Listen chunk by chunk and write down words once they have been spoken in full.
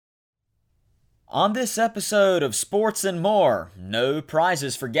On this episode of Sports and More, no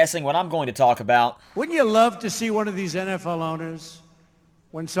prizes for guessing what I'm going to talk about. Wouldn't you love to see one of these NFL owners,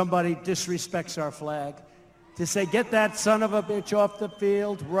 when somebody disrespects our flag, to say, get that son of a bitch off the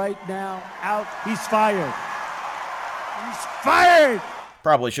field right now, out, he's fired. He's fired!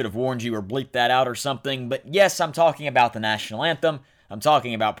 Probably should have warned you or bleeped that out or something, but yes, I'm talking about the national anthem, I'm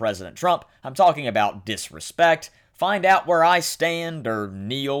talking about President Trump, I'm talking about disrespect. Find out where I stand, or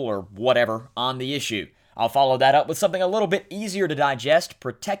kneel, or whatever, on the issue. I'll follow that up with something a little bit easier to digest,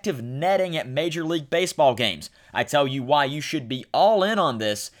 protective netting at Major League Baseball games. I tell you why you should be all in on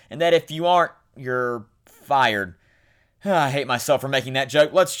this, and that if you aren't, you're fired. I hate myself for making that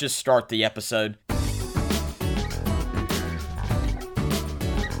joke. Let's just start the episode.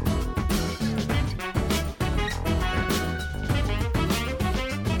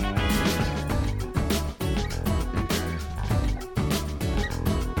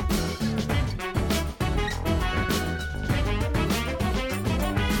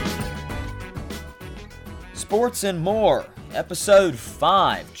 Sports and More, Episode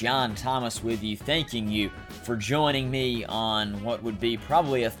 5. John Thomas with you, thanking you for joining me on what would be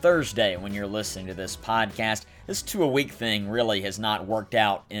probably a Thursday when you're listening to this podcast. This 2-a-week thing really has not worked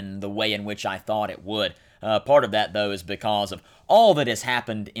out in the way in which I thought it would. Part of that, though, is because of all that has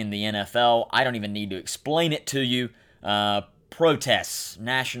happened in the NFL. I don't even need to explain it to you. Protests,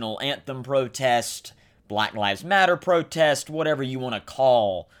 national anthem protest, Black Lives Matter protest, whatever you want to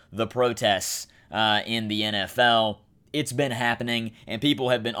call the protests. In the NFL. It's been happening, and people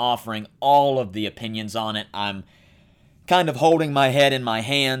have been offering all of the opinions on it. I'm kind of holding my head in my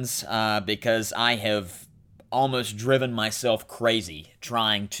hands because I have almost driven myself crazy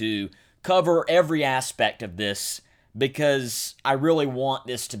trying to cover every aspect of this, because I really want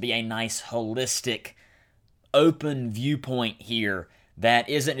this to be a nice, holistic, open viewpoint here that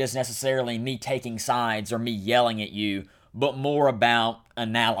isn't just necessarily me taking sides or me yelling at you, but more about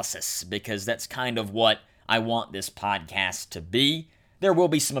analysis, because that's kind of what I want this podcast to be. There will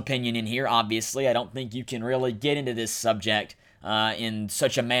be some opinion in here, obviously. I don't think you can really get into this subject in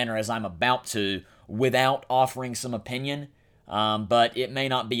such a manner as I'm about to without offering some opinion, but it may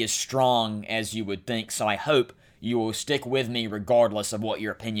not be as strong as you would think, so I hope you will stick with me regardless of what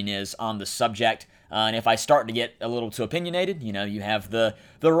your opinion is on the subject. And if I start to get a little too opinionated, you have the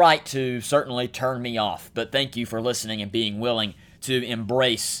right to certainly turn me off. But thank you for listening and being willing to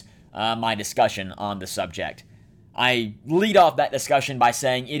embrace my discussion on the subject. I lead off that discussion by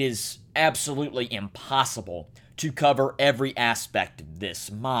saying it is absolutely impossible to cover every aspect of this.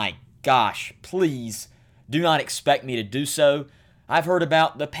 My gosh, please do not expect me to do so. I've heard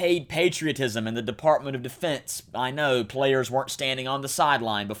about the paid patriotism in the Department of Defense. I know players weren't standing on the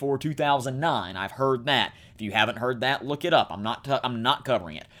sideline before 2009. I've heard that. If you haven't heard that, look it up. I'm not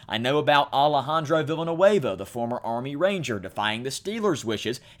covering it. I know about Alejandro Villanueva, the former Army Ranger, defying the Steelers'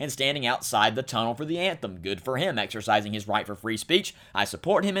 wishes and standing outside the tunnel for the anthem. Good for him, exercising his right for free speech. I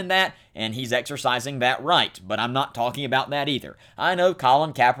support him in that, and he's exercising that right, but I'm not talking about that either. I know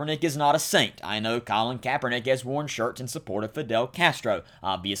Colin Kaepernick is not a saint. I know Colin Kaepernick has worn shirts in support of Fidel Castro.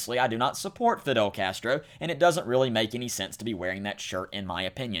 Obviously, I do not support Fidel Castro, and it doesn't really make any sense to be wearing that shirt, in my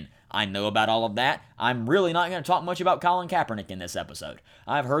opinion. I know about all of that. I'm really not going to talk much about Colin Kaepernick in this episode.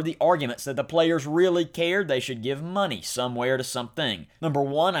 I've heard the arguments that the players really cared they should give money somewhere to something. Number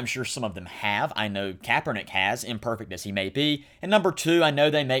one, I'm sure some of them have. I know Kaepernick has, imperfect as he may be. And number two, I know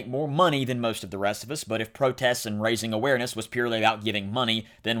they make more money than most of the rest of us, but if protests and raising awareness was purely about giving money,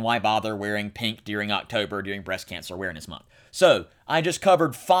 then why bother wearing pink during October during Breast Cancer Awareness Month? So, I just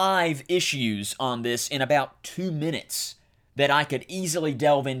covered 5 issues on this in about 2 minutes that I could easily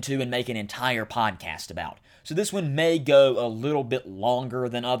delve into and make an entire podcast about. So this one may go a little bit longer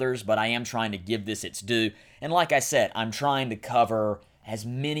than others, but I am trying to give this its due. And like I said, I'm trying to cover as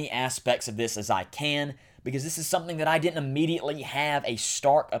many aspects of this as I can, because this is something that I didn't immediately have a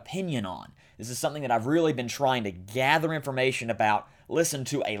stark opinion on. This is something that I've really been trying to gather information about, listen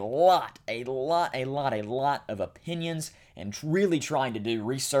to a lot of opinions, and really trying to do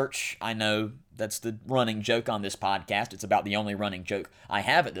research. I know that's the running joke on this podcast. It's about the only running joke I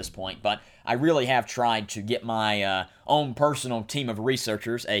have at this point, but I really have tried to get my own personal team of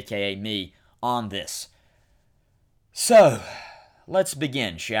researchers, aka me, on this. So, let's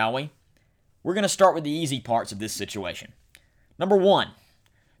begin, shall we? We're going to start with the easy parts of this situation. Number 1,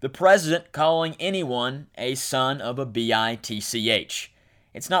 the president calling anyone a son of a bitch.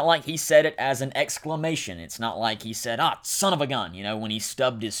 It's not like he said it as an exclamation. It's not like he said, son of a gun, when he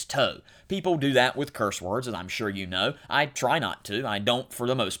stubbed his toe. People do that with curse words, as I'm sure you know. I try not to. I don't for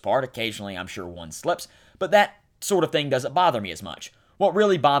the most part. Occasionally, I'm sure one slips. But that sort of thing doesn't bother me as much. What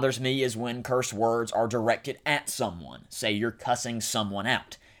really bothers me is when curse words are directed at someone. Say you're cussing someone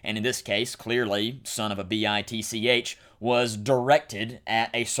out. And in this case, clearly, son of a bitch was directed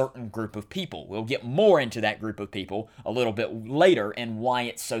at a certain group of people. We'll get more into that group of people a little bit later and why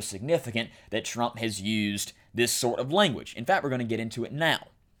it's so significant that Trump has used this sort of language. In fact, we're going to get into it now.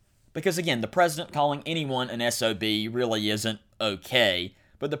 Because again, the president calling anyone an SOB really isn't okay,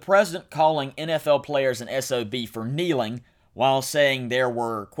 but the president calling NFL players an SOB for kneeling while saying there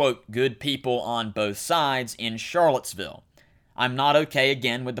were, quote, good people on both sides in Charlottesville. I'm not okay,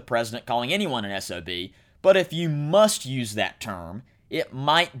 again, with the president calling anyone an SOB, but if you must use that term, it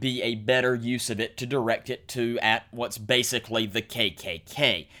might be a better use of it to direct it at what's basically the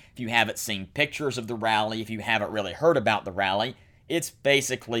KKK. If you haven't seen pictures of the rally, if you haven't really heard about the rally, it's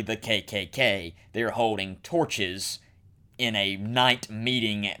basically the KKK. They're holding torches in a night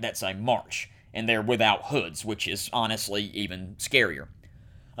meeting that's a march, and they're without hoods, which is honestly even scarier.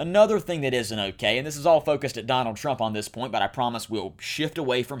 Another thing that isn't okay, and this is all focused at Donald Trump on this point, but I promise we'll shift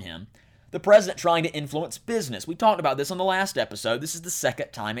away from him, the president trying to influence business. We talked about this on the last episode. This is the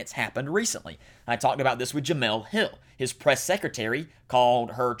second time it's happened recently. I talked about this with Jemele Hill. His press secretary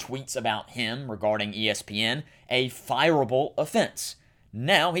called her tweets about him regarding ESPN a fireable offense.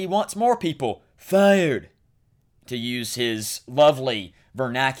 Now he wants more people fired, to use his lovely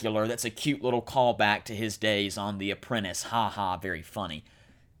vernacular. That's a cute little callback to his days on The Apprentice. Ha ha, very funny.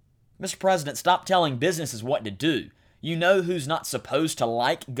 Mr. President, stop telling businesses what to do. You know who's not supposed to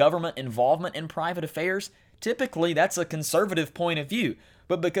like government involvement in private affairs? Typically, that's a conservative point of view.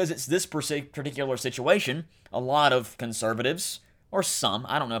 But because it's this particular situation, a lot of conservatives, or some,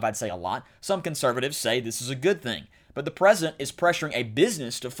 I don't know if I'd say a lot, some conservatives say this is a good thing. But the president is pressuring a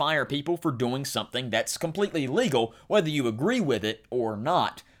business to fire people for doing something that's completely legal, whether you agree with it or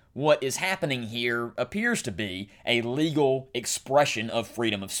not. What is happening here appears to be a legal expression of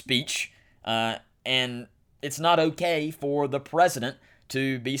freedom of speech, and it's not okay for the president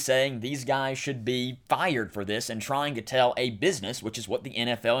to be saying these guys should be fired for this and trying to tell a business, which is what the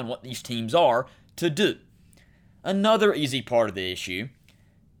NFL and what these teams are, to do. Another easy part of the issue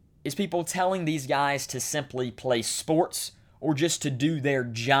is people telling these guys to simply play sports or just to do their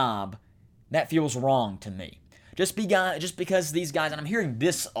job. That feels wrong to me. Just because these guys, and I'm hearing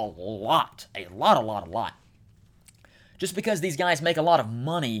this a lot. Just because these guys make a lot of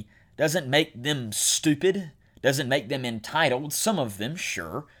money doesn't make them stupid, doesn't make them entitled. Some of them,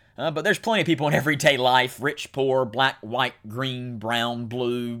 sure. But there's plenty of people in everyday life, rich, poor, black, white, green, brown,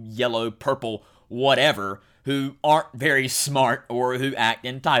 blue, yellow, purple, whatever, who aren't very smart or who act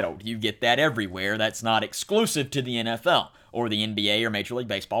entitled. You get that everywhere. That's not exclusive to the NFL or the NBA or Major League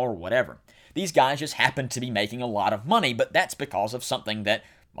Baseball or whatever. These guys just happen to be making a lot of money, but that's because of something that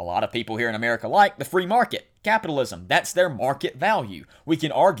a lot of people here in America like, the free market, capitalism. That's their market value. We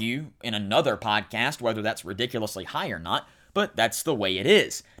can argue in another podcast whether that's ridiculously high or not, but that's the way it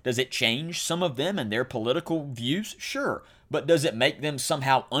is. Does it change some of them and their political views? Sure. But does it make them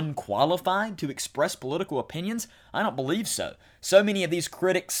somehow unqualified to express political opinions? I don't believe so. So many of these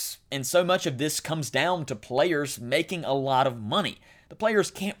critics and so much of this comes down to players making a lot of money. The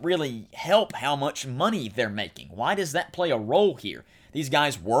players can't really help how much money they're making. Why does that play a role here? These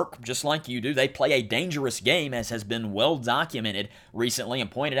guys work just like you do. They play a dangerous game, as has been well documented recently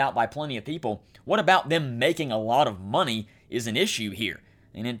and pointed out by plenty of people. What about them making a lot of money is an issue here?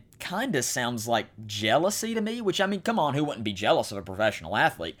 And it kind of sounds like jealousy to me, which, I mean, come on, who wouldn't be jealous of a professional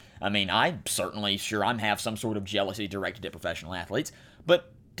athlete? I mean, I'm certainly sure I have some sort of jealousy directed at professional athletes,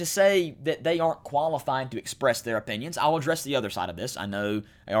 but to say that they aren't qualified to express their opinions, I'll address the other side of this. I know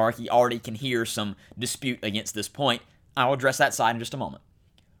I already can hear some dispute against this point. I'll address that side in just a moment.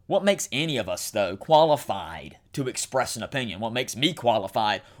 What makes any of us, though, qualified to express an opinion? What makes me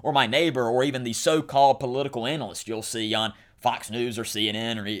qualified, or my neighbor, or even the so-called political analyst you'll see on Fox News or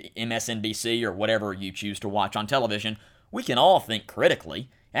CNN or MSNBC or whatever you choose to watch on television? We can all think critically.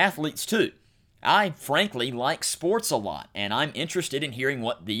 Athletes, too. I, frankly, like sports a lot, and I'm interested in hearing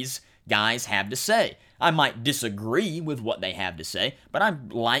what these guys have to say. I might disagree with what they have to say, but I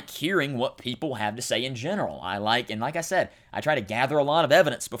like hearing what people have to say in general. And like I said, I try to gather a lot of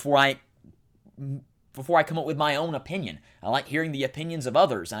evidence before I come up with my own opinion. I like hearing the opinions of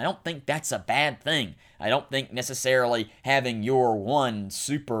others, and I don't think that's a bad thing. I don't think necessarily having your one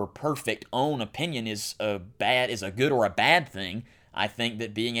super perfect own opinion is a good or a bad thing. I think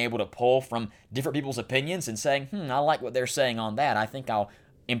that being able to pull from different people's opinions and saying, I like what they're saying on that, I think I'll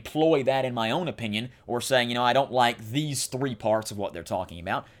employ that in my own opinion, or saying, I don't like these three parts of what they're talking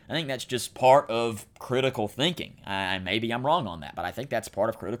about. I think that's just part of critical thinking. Maybe I'm wrong on that, but I think that's part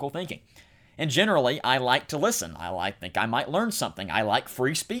of critical thinking. And generally, I like to listen. Think I might learn something. I like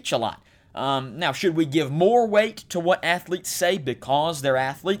free speech a lot. Now, should we give more weight to what athletes say because they're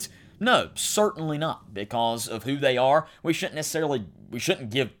athletes? No, certainly not. Because of who they are, we shouldn't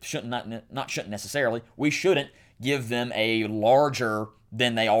give them a larger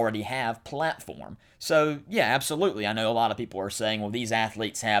than they already have platform. So, yeah, absolutely. I know a lot of people are saying, well, these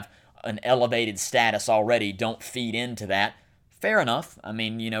athletes have an elevated status already. Don't feed into that. Fair enough. I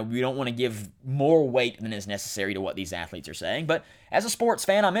mean, we don't want to give more weight than is necessary to what these athletes are saying, but as a sports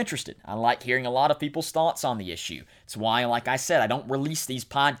fan, I'm interested. I like hearing a lot of people's thoughts on the issue. It's why, like I said, I don't release these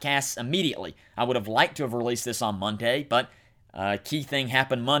podcasts immediately. I would have liked to have released this on Monday, but a key thing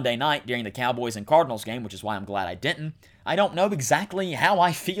happened Monday night during the Cowboys and Cardinals game, which is why I'm glad I didn't. I don't know exactly how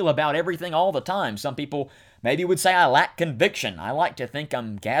I feel about everything all the time. Some people maybe would say I lack conviction. I like to think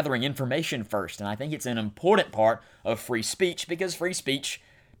I'm gathering information first, and I think it's an important part of free speech because free speech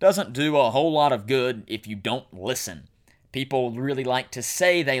doesn't do a whole lot of good if you don't listen. People really like to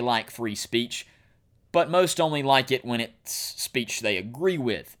say they like free speech, but most only like it when it's speech they agree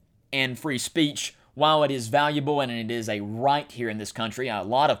with. And free speech, while it is valuable and it is a right here in this country, a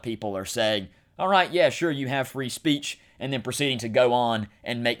lot of people are saying, all right, yeah, sure, you have free speech, and then proceeding to go on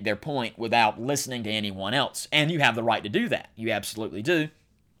and make their point without listening to anyone else. And you have the right to do that. You absolutely do.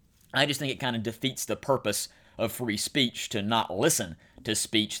 I just think it kind of defeats the purpose of free speech to not listen to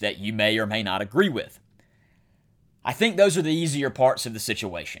speech that you may or may not agree with. I think those are the easier parts of the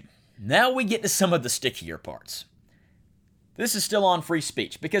situation. Now we get to some of the stickier parts. This is still on free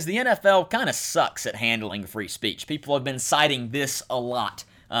speech because the NFL kind of sucks at handling free speech. People have been citing this a lot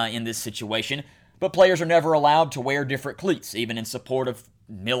in this situation. But players are never allowed to wear different cleats, even in support of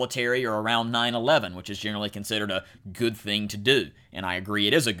military or around 9/11, which is generally considered a good thing to do. And I agree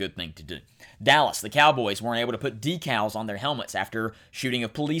it is a good thing to do. Dallas, the Cowboys, weren't able to put decals on their helmets after shooting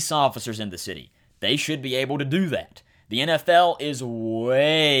of police officers in the city. They should be able to do that. The NFL is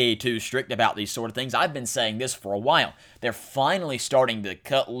way too strict about these sort of things. I've been saying this for a while. They're finally starting to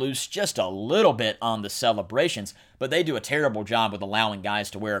cut loose just a little bit on the celebrations, but they do a terrible job with allowing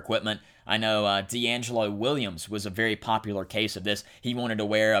guys to wear equipment. I know D'Angelo Williams was a very popular case of this. He wanted to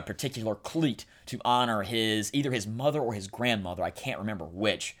wear a particular cleat to honor either his mother or his grandmother. I can't remember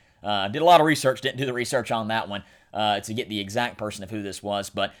which. Did a lot of research, didn't do the research on that one to get the exact person of who this was,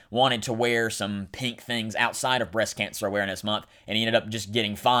 but wanted to wear some pink things outside of Breast Cancer Awareness Month, and he ended up just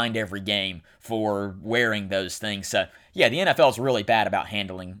getting fined every game for wearing those things. So, yeah, the NFL is really bad about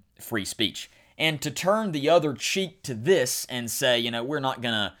handling free speech. And to turn the other cheek to this and say, we're not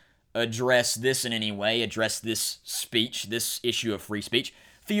going to address this in any way, address this speech, this issue of free speech,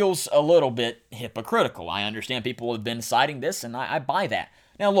 feels a little bit hypocritical. I understand people have been citing this, and I buy that.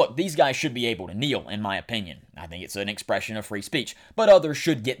 Now look, these guys should be able to kneel, in my opinion. I think it's an expression of free speech, but others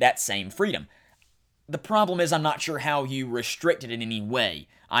should get that same freedom. The problem is I'm not sure how you restrict it in any way.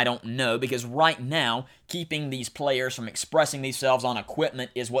 I don't know, because right now, keeping these players from expressing themselves on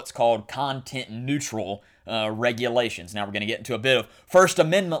equipment is what's called content-neutral regulations. Now we're going to get into a bit of First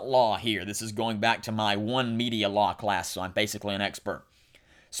Amendment law here. This is going back to my one media law class, so I'm basically an expert.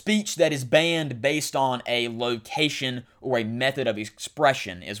 Speech that is banned based on a location or a method of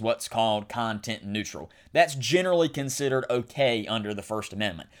expression is what's called content neutral. That's generally considered okay under the First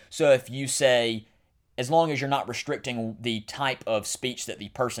Amendment. So if you say, as long as you're not restricting the type of speech that the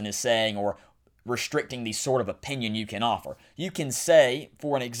person is saying or restricting the sort of opinion you can offer. You can say,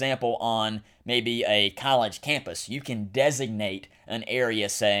 for an example, on maybe a college campus, you can designate an area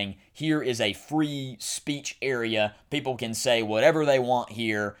saying, here is a free speech area. People can say whatever they want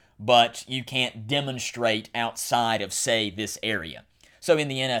here, but you can't demonstrate outside of, say, this area. So in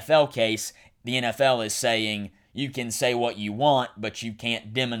the NFL case, the NFL is saying you can say what you want, but you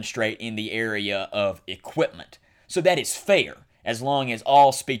can't demonstrate in the area of equipment. So that is fair, as long as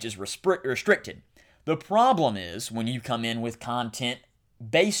all speech is restricted. The problem is when you come in with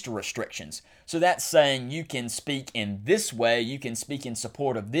content-based restrictions. So that's saying you can speak in this way, you can speak in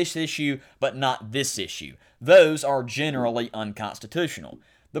support of this issue, but not this issue. Those are generally unconstitutional.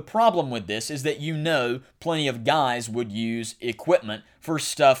 The problem with this is that plenty of guys would use equipment for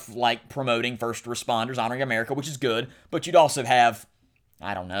stuff like promoting first responders, honoring America, which is good, but you'd also have,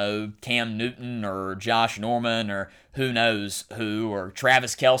 I don't know, Cam Newton or Josh Norman or who knows who, or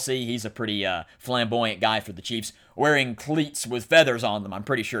Travis Kelce, he's a pretty flamboyant guy for the Chiefs, wearing cleats with feathers on them. I'm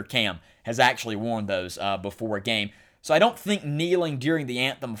pretty sure Cam has actually worn those before a game. So I don't think kneeling during the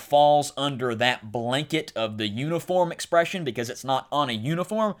anthem falls under that blanket of the uniform expression because it's not on a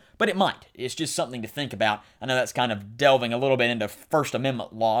uniform, but it might. It's just something to think about. I know that's kind of delving a little bit into First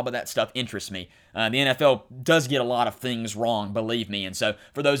Amendment law, but that stuff interests me. The NFL does get a lot of things wrong, believe me, and so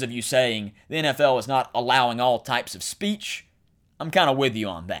for those of you saying the NFL is not allowing all types of speech, I'm kind of with you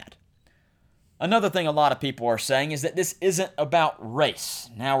on that. Another thing a lot of people are saying is that this isn't about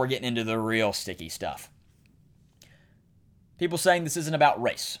race. Now we're getting into the real sticky stuff. People saying this isn't about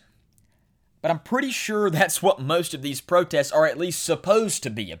race. But I'm pretty sure that's what most of these protests are at least supposed to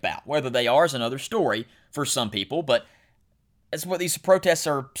be about. Whether they are is another story for some people, but that's what these protests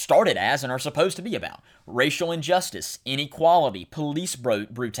are started as and are supposed to be about. Racial injustice, inequality, police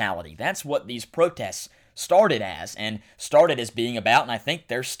brutality. That's what these protests started as and started as being about, and I think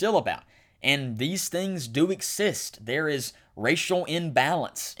they're still about. And these things do exist. There is racial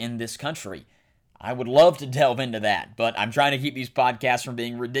imbalance in this country. I would love to delve into that, but I'm trying to keep these podcasts from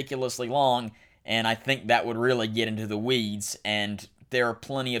being ridiculously long, and I think that would really get into the weeds, and there are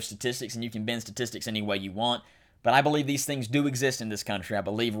plenty of statistics, and you can bend statistics any way you want, but I believe these things do exist in this country. I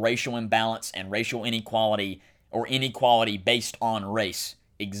believe racial imbalance and racial inequality, or inequality based on race,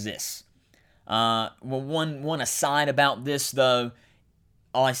 exists. One aside about this, though,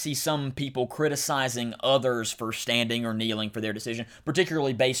 I see some people criticizing others for standing or kneeling for their decision,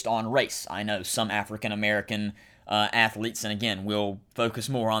 particularly based on race. I know some African-American athletes, and again, we'll focus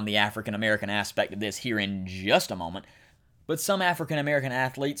more on the African-American aspect of this here in just a moment, but some African-American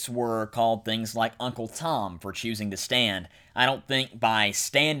athletes were called things like Uncle Tom for choosing to stand. I don't think by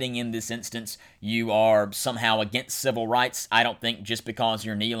standing in this instance you are somehow against civil rights. I don't think just because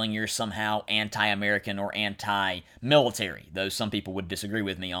you're kneeling you're somehow anti-American or anti-military, though some people would disagree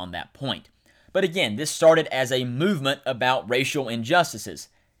with me on that point. But again, this started as a movement about racial injustices.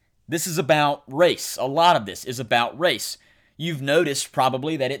 This is about race. A lot of this is about race. You've noticed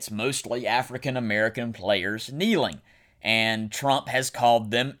probably that it's mostly African-American players kneeling, and Trump has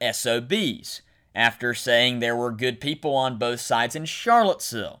called them SOBs, after saying there were good people on both sides in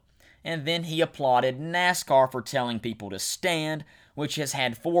Charlottesville. And then he applauded NASCAR for telling people to stand, which has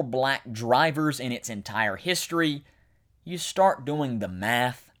had 4 black drivers in its entire history. You start doing the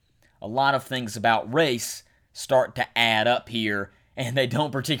math, a lot of things about race start to add up here, and they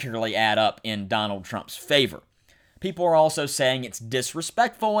don't particularly add up in Donald Trump's favor. People are also saying it's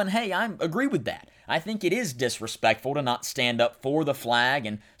disrespectful, and hey, I agree with that. I think it is disrespectful to not stand up for the flag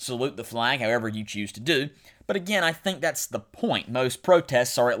and salute the flag, however you choose to do. But again, I think that's the point. Most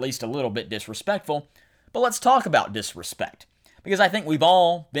protests are at least a little bit disrespectful. But let's talk about disrespect, because I think we've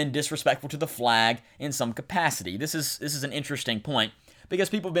all been disrespectful to the flag in some capacity. This is an interesting point, because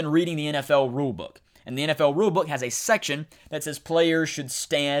people have been reading the NFL rulebook. And the NFL rulebook has a section that says players should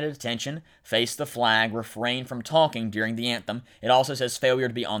stand at attention, face the flag, refrain from talking during the anthem. It also says failure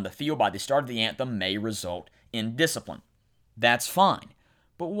to be on the field by the start of the anthem may result in discipline. That's fine.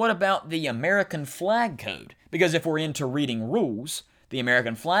 But what about the American Flag Code? Because if we're into reading rules, the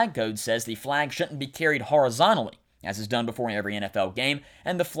American Flag Code says the flag shouldn't be carried horizontally, as is done before every NFL game,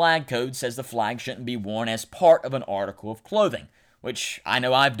 and the Flag Code says the flag shouldn't be worn as part of an article of clothing, which I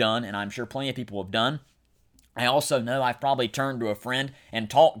know I've done, and I'm sure plenty of people have done. I also know I've probably turned to a friend and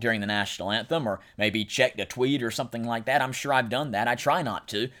talked during the national anthem, or maybe checked a tweet or something like that. I'm sure I've done that. I try not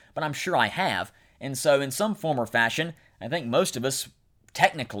to, but I'm sure I have. And so in some form or fashion, I think most of us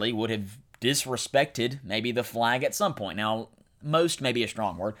technically would have disrespected maybe the flag at some point. Now, most may be a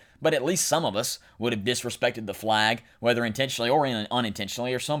strong word, but at least some of us would have disrespected the flag, whether intentionally or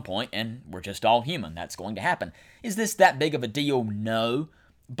unintentionally, at some point, and we're just all human. That's going to happen. Is this that big of a deal? No.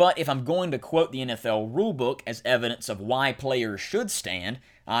 But if I'm going to quote the NFL rulebook as evidence of why players should stand,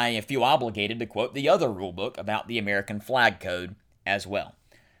 I feel obligated to quote the other rulebook about the American Flag Code as well.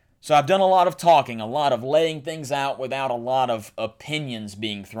 So I've done a lot of talking, a lot of laying things out without a lot of opinions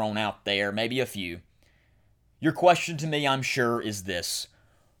being thrown out there, maybe a few. Your question to me, I'm sure, is this: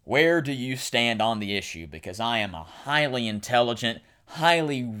 where do you stand on the issue? Because I am a highly intelligent,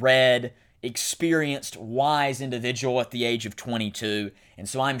 highly read, experienced, wise individual at the age of 22, and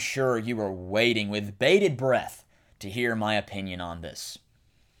so I'm sure you are waiting with bated breath to hear my opinion on this.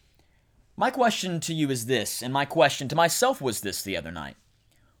 My question to you is this, and my question to myself was this the other night: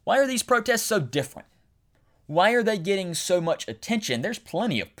 why are these protests so different? Why are they getting so much attention? There's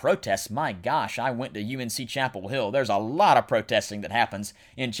plenty of protests. My gosh, I went to UNC Chapel Hill. There's a lot of protesting that happens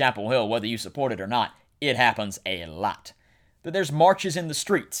in Chapel Hill, whether you support it or not. It happens a lot. But there's marches in the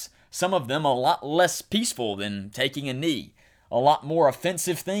streets. Some of them a lot less peaceful than taking a knee. A lot more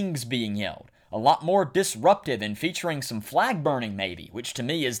offensive things being yelled. A lot more disruptive and featuring some flag burning maybe, which to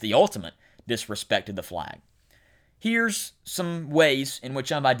me is the ultimate disrespect to the flag. Here's some ways in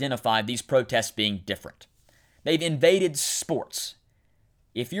which I've identified these protests being different. They've invaded sports.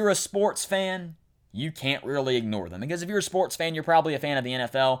 If you're a sports fan, you can't really ignore them. Because if you're a sports fan, you're probably a fan of the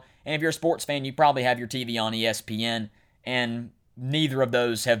NFL. And if you're a sports fan, you probably have your TV on ESPN. And neither of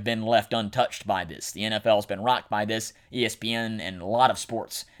those have been left untouched by this. The NFL's been rocked by this. ESPN and a lot of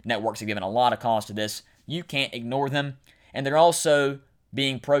sports networks have given a lot of cause to this. You can't ignore them. And they're also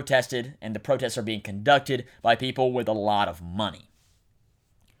being protested, and the protests are being conducted by people with a lot of money.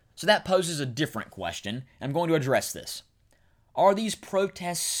 So that poses a different question. I'm going to address this. Are these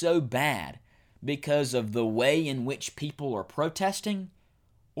protests so bad because of the way in which people are protesting,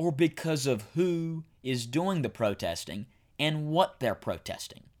 or because of who is doing the protesting and what they're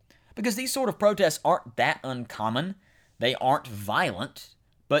protesting? Because these sort of protests aren't that uncommon. They aren't violent,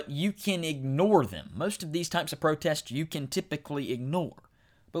 but you can ignore them. Most of these types of protests you can typically ignore.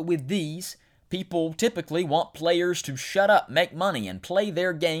 But with these, people typically want players to shut up, make money, and play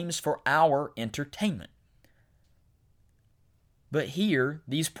their games for our entertainment. But here,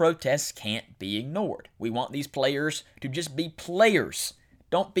 these protests can't be ignored. We want these players to just be players.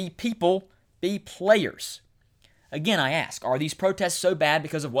 Don't be people, be players. Again, I ask, are these protests so bad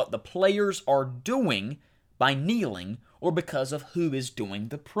because of what the players are doing by kneeling, or because of who is doing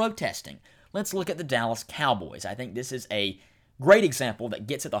the protesting? Let's look at the Dallas Cowboys. I think this is a great example that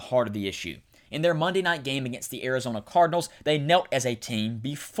gets at the heart of the issue. In their Monday night game against the Arizona Cardinals, they knelt as a team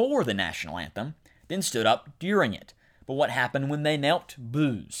before the national anthem, then stood up during it. But what happened when they knelt?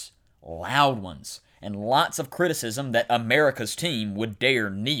 Boos, loud ones, and lots of criticism that America's team would dare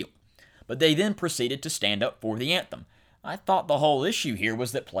kneel. But they then proceeded to stand up for the anthem. I thought the whole issue here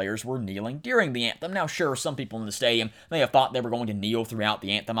was that players were kneeling during the anthem. Now, sure, some people in the stadium may have thought they were going to kneel throughout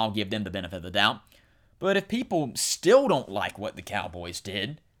the anthem. I'll give them the benefit of the doubt. But if people still don't like what the Cowboys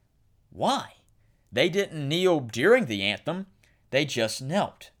did, why? They didn't kneel during the anthem. They just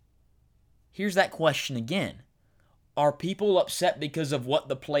knelt. Here's that question again. Are people upset because of what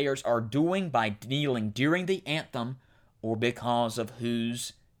the players are doing by kneeling during the anthem, or because of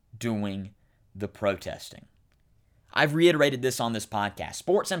who's doing the protesting? I've reiterated this on this podcast.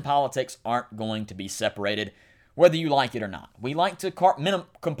 Sports and politics aren't going to be separated, whether you like it or not. We like to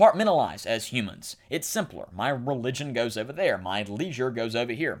compartmentalize as humans. It's simpler. My religion goes over there. My leisure goes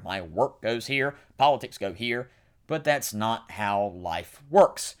over here. My work goes here. Politics go here. But that's not how life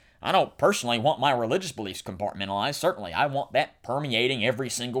works. I don't personally want my religious beliefs compartmentalized. Certainly, I want that permeating every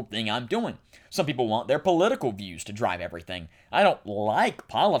single thing I'm doing. Some people want their political views to drive everything. I don't like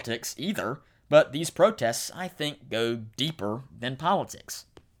politics either, but these protests, I think, go deeper than politics.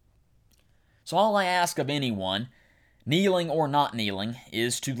 So all I ask of anyone, kneeling or not kneeling,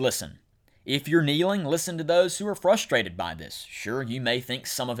 is to listen. If you're kneeling, listen to those who are frustrated by this. Sure, you may think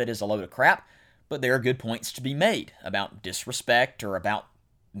some of it is a load of crap, but there are good points to be made about disrespect or about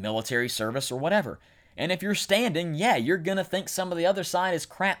military service or whatever. And if you're standing, yeah, you're going to think some of the other side is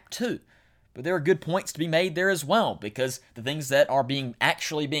crap too. But there are good points to be made there as well, because the things that are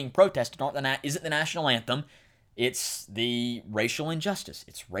actually being protested isn't the national anthem, it's the racial injustice,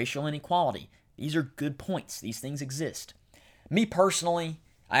 it's racial inequality. These are good points. These things exist. Me personally,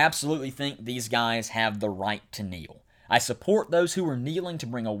 I absolutely think these guys have the right to kneel. I support those who are kneeling to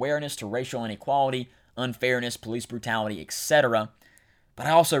bring awareness to racial inequality, unfairness, police brutality, etc. But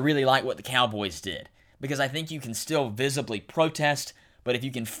I also really like what the Cowboys did, because I think you can still visibly protest, but if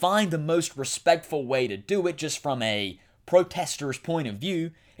you can find the most respectful way to do it, just from a protester's point of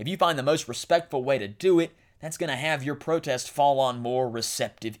view, if you find the most respectful way to do it, that's going to have your protest fall on more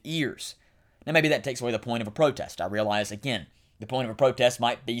receptive ears. Now, maybe that takes away the point of a protest. I realize, again, the point of a protest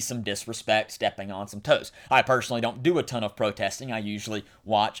might be some disrespect, stepping on some toes. I personally don't do a ton of protesting. I usually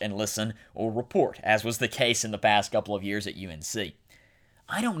watch and listen or report, as was the case in the past couple of years at UNC.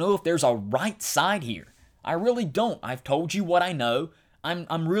 I don't know if there's a right side here. I really don't. I've told you what I know. I'm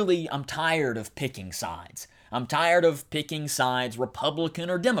tired of picking sides. I'm tired of picking sides, Republican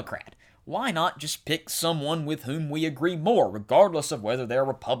or Democrat. Why not just pick someone with whom we agree more, regardless of whether they're a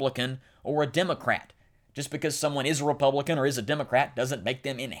Republican or a Democrat? Just because someone is a Republican or is a Democrat doesn't make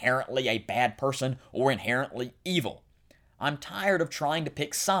them inherently a bad person or inherently evil. I'm tired of trying to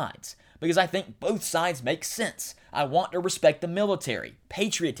pick sides, because I think both sides make sense. I want to respect the military,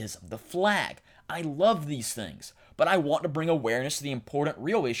 patriotism, the flag. I love these things, but I want to bring awareness to the important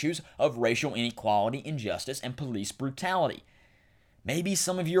real issues of racial inequality, injustice, and police brutality. Maybe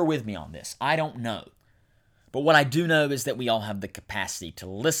some of you are with me on this. I don't know. But what I do know is that we all have the capacity to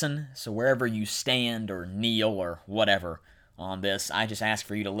listen, so wherever you stand or kneel or whatever on this, I just ask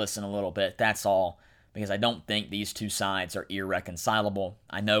for you to listen a little bit, that's all, because I don't think these two sides are irreconcilable.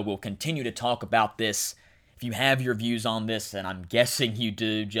 I know we'll continue to talk about this If you have your views on this, and I'm guessing you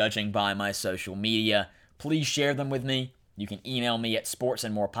do, judging by my social media, please share them with me. You can email me at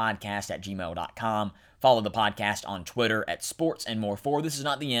sportsandmorepodcast@gmail.com. Follow the podcast on Twitter at sportsandmore4. This is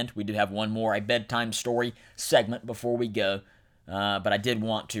not the end. We do have one more, a bedtime story segment before we go. But I did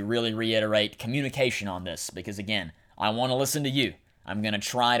want to really reiterate communication on this because, again, I want to listen to you. I'm going to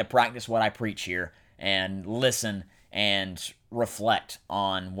try to practice what I preach here and listen and reflect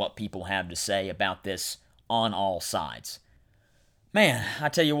on what people have to say about this on all sides. Man, I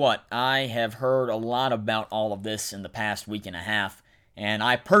tell you what, I have heard a lot about all of this in the past week and a half, and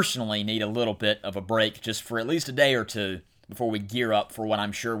I personally need a little bit of a break just for at least a day or two before we gear up for what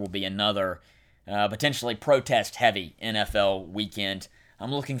I'm sure will be another potentially protest-heavy NFL weekend.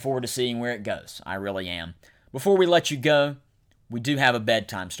 I'm looking forward to seeing where it goes. I really am. Before we let you go, we do have a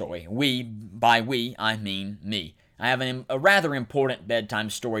bedtime story. By we, I mean me. I have a rather important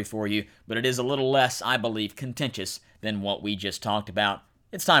bedtime story for you, but it is a little less, I believe, contentious than what we just talked about.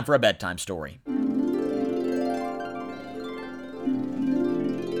 It's time for a bedtime story.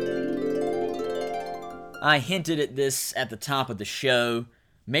 I hinted at this at the top of the show.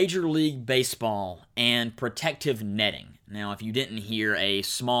 Major League Baseball and protective netting. Now, if you didn't hear, a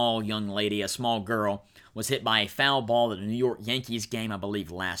small young lady, a small girl, was hit by a foul ball at a New York Yankees game, I believe,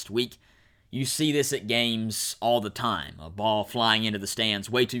 last week. You see this at games all the time. A ball flying into the stands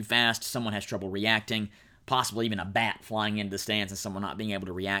way too fast, someone has trouble reacting, possibly even a bat flying into the stands and someone not being able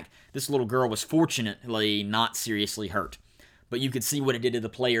to react. This little girl was fortunately not seriously hurt. But you could see what it did to the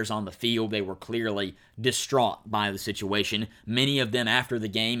players on the field. They were clearly distraught by the situation. Many of them after the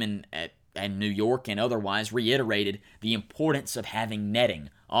game and New York and otherwise reiterated the importance of having netting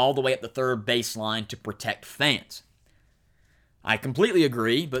all the way up the third baseline to protect fans. I completely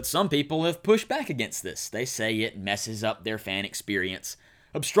agree, but some people have pushed back against this. They say it messes up their fan experience,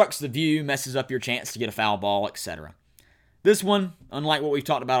 obstructs the view, messes up your chance to get a foul ball, etc. This one, unlike what we've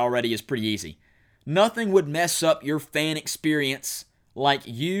talked about already, is pretty easy. Nothing would mess up your fan experience like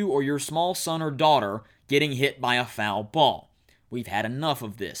you or your small son or daughter getting hit by a foul ball. We've had enough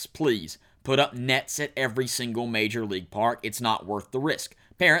of this. Please, put up nets at every single major league park. It's not worth the risk.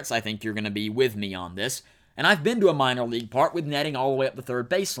 Parents, I think you're going to be with me on this. And I've been to a minor league park with netting all the way up the third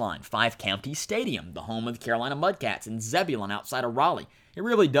baseline. Five County Stadium, the home of the Carolina Mudcats in Zebulon outside of Raleigh. It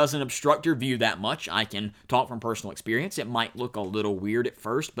really doesn't obstruct your view that much. I can talk from personal experience. It might look a little weird at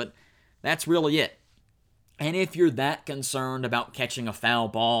first, but that's really it. And if you're that concerned about catching a foul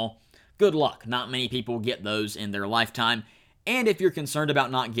ball, good luck. Not many people get those in their lifetime. And if you're concerned about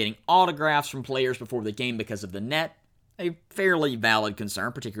not getting autographs from players before the game because of the net, a fairly valid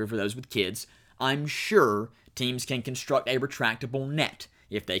concern, particularly for those with kids, I'm sure teams can construct a retractable net.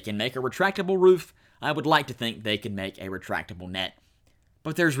 If they can make a retractable roof, I would like to think they can make a retractable net.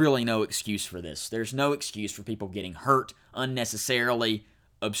 But there's really no excuse for this. There's no excuse for people getting hurt unnecessarily.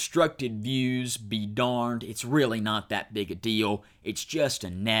 Obstructed views, be darned. It's really not that big a deal. It's just a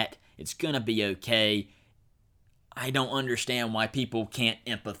net. It's gonna be okay. I don't understand why people can't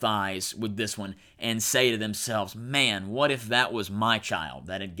empathize with this one and say to themselves, man, what if that was my child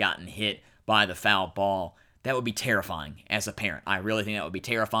that had gotten hit by the foul ball? That would be terrifying as a parent. I really think that would be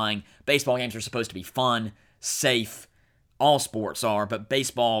terrifying. Baseball games are supposed to be fun, safe. All sports are, but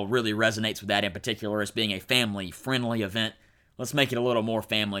baseball really resonates with that in particular as being a family-friendly event. Let's make it a little more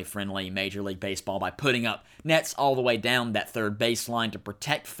family-friendly, Major League Baseball, by putting up nets all the way down that third baseline to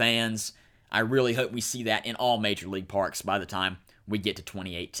protect fans. I really hope we see that in all Major League parks by the time we get to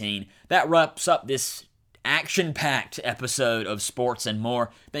 2018. That wraps up this action-packed episode of Sports and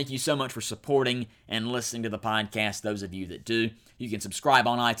More. Thank you so much for supporting and listening to the podcast, those of you that do. You can subscribe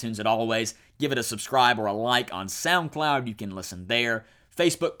on iTunes as always. Give it a subscribe or a like on SoundCloud. You can listen there.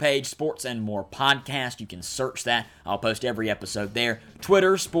 Facebook page, Sports and More Podcast. You can search that. I'll post every episode there.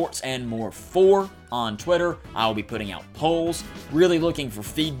 Twitter, Sports and More 4 on Twitter. I'll be putting out polls. Really looking for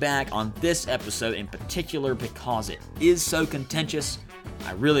feedback on this episode in particular because it is so contentious.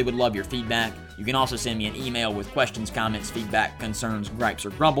 I really would love your feedback. You can also send me an email with questions, comments, feedback, concerns, gripes,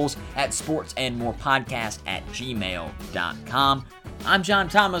 or grumbles at sportsandmorepodcast@gmail.com. I'm John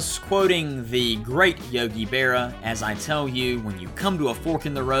Thomas, quoting the great Yogi Berra as I tell you, when you come to a fork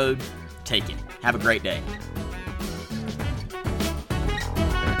in the road, take it. Have a great day.